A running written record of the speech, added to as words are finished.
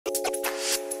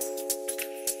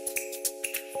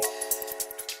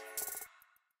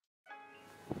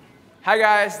Hi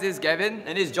guys, this is Gavin.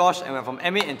 And this is Josh, and we're from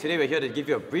MA, and today we're here to give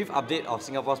you a brief update of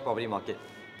Singapore's property market.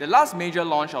 The last major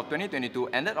launch of 2022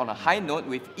 ended on a high note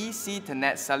with EC to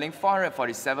Net selling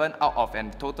 447 out of a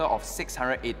total of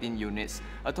 618 units,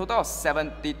 a total of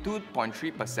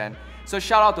 72.3%. So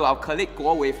shout out to our colleague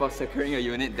Guo Wei for securing a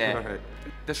unit there.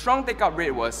 The strong take-up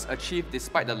rate was achieved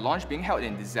despite the launch being held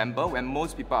in December when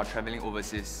most people are travelling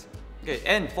overseas. Okay,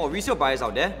 and for resale buyers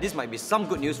out there, this might be some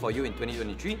good news for you in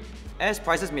 2023, as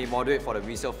prices may moderate for the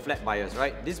resale flat buyers,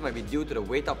 right? This might be due to the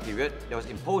wait-up period that was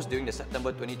imposed during the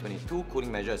September 2022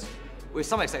 cooling measures, with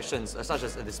some exceptions, such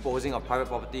as disposing of private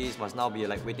properties must now be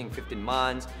waiting 15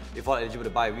 months before eligible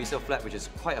to buy a resale flat, which is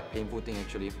quite a painful thing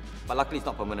actually, but luckily it's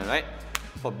not permanent, right?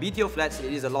 For BTO flats,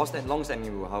 it is a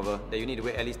long-standing rule, however, that you need to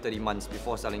wait at least 30 months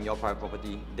before selling your private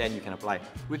property, then you can apply.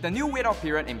 With the new wait-out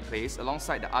period in place,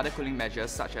 alongside the other cooling measures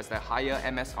such as the higher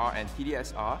MSR and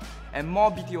TDSR, and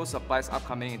more BTO supplies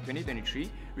upcoming in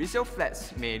 2023, resale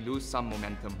flats may lose some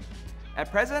momentum. At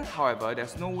present, however,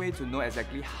 there's no way to know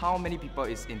exactly how many people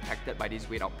is impacted by this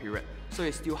wait-out period, so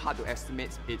it's still hard to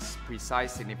estimate its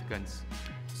precise significance.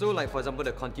 So for example,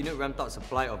 the continued ramped-up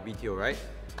supply of BTO, right?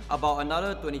 About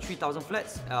another 23,000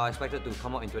 flats are expected to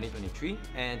come out in 2023,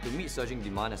 and to meet surging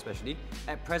demand especially.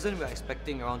 At present, we're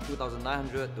expecting around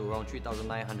 2,900 to around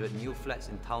 3,900 new flats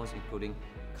in towns including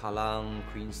Kallang,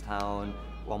 Queenstown,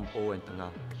 Whampoa and Tengah.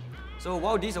 So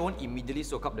while these won't immediately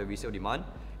soak up the resale demand,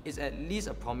 it's at least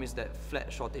a promise that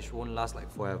flat shortage won't last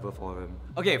forever for them.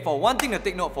 Okay, for one thing to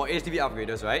take note for HDB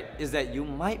upgraders, right, is that you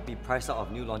might be priced out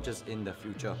of new launches in the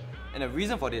future. And the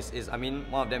reason for this is, one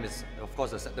of them is of course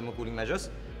the September cooling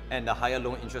measures and the higher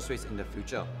loan interest rates in the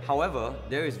future. However,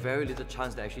 there is very little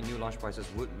chance that actually new launch prices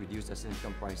would reduce their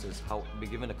significant prices,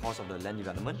 given the cost of the land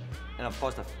development and of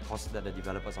course the costs that the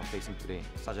developers are facing today,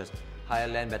 such as higher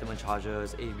land betterment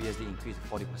charges, ABSD increase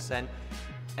to 40%,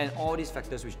 and all these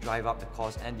factors which drive up the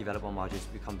cost and developer margins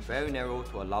become very narrow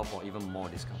to allow for even more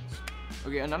discounts.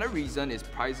 Okay, another reason is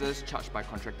prices charged by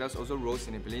contractors also rose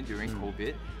significantly during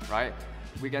COVID, right?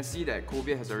 We can see that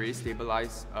COVID has already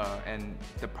stabilized and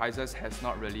the prices has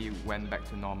not really went back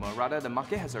to normal. Rather, the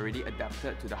market has already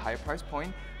adapted to the higher price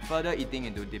point, further eating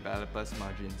into developers'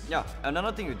 margins. Yeah,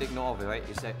 another thing to take note of, right,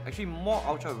 is that actually more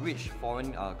ultra-rich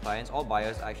foreign clients or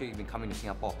buyers are actually been coming to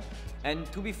Singapore. And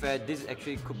to be fair, this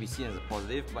actually could be seen as a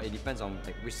positive, but it depends on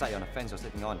which side on the fence you're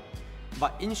sitting on.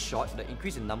 But in short, the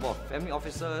increase in number of family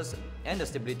offices and the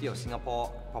stability of Singapore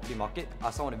property market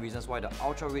are some of the reasons why the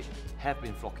ultra-rich have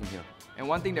been flocking here. And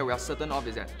one thing that we are certain of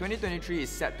is that 2023 is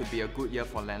set to be a good year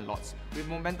for landlords, with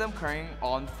momentum carrying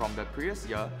on from the previous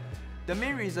year. The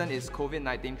main reason is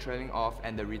COVID-19 trailing off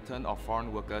and the return of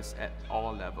foreign workers at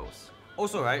all levels.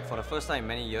 Also, right, for the first time in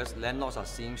many years, landlords are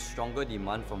seeing stronger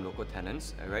demand from local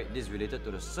tenants. Right, this is related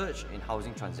to the surge in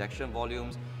housing transaction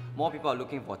volumes. More people are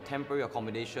looking for temporary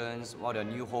accommodations while their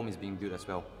new home is being built as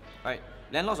well. Right,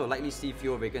 landlords will likely see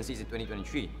fewer vacancies in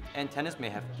 2023, and tenants may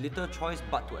have little choice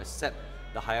but to accept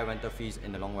the higher rental fees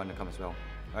in the long run to come as well.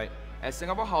 Right. As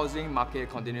Singapore housing market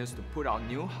continues to put out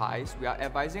new highs, we are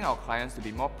advising our clients to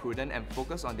be more prudent and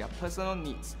focus on their personal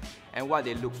needs and what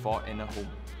they look for in a home.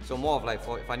 So more of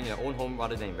for finding their own home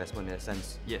rather than investment in that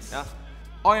sense. Yes. Yeah?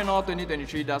 All in all,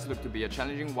 2023 does look to be a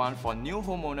challenging one for new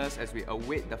homeowners as we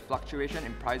await the fluctuation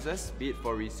in prices, be it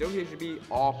for resale HDB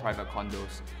or private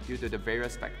condos, due to the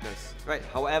various factors. Right,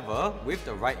 however, with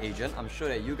the right agent, I'm sure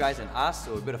that you guys and us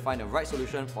will be able to find the right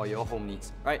solution for your home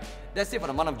needs. Right, that's it for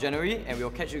the month of January, and we'll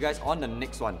catch you guys on the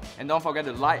next one. And don't forget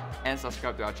to like and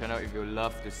subscribe to our channel if you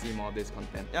love to see more of this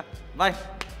content. Yeah, bye!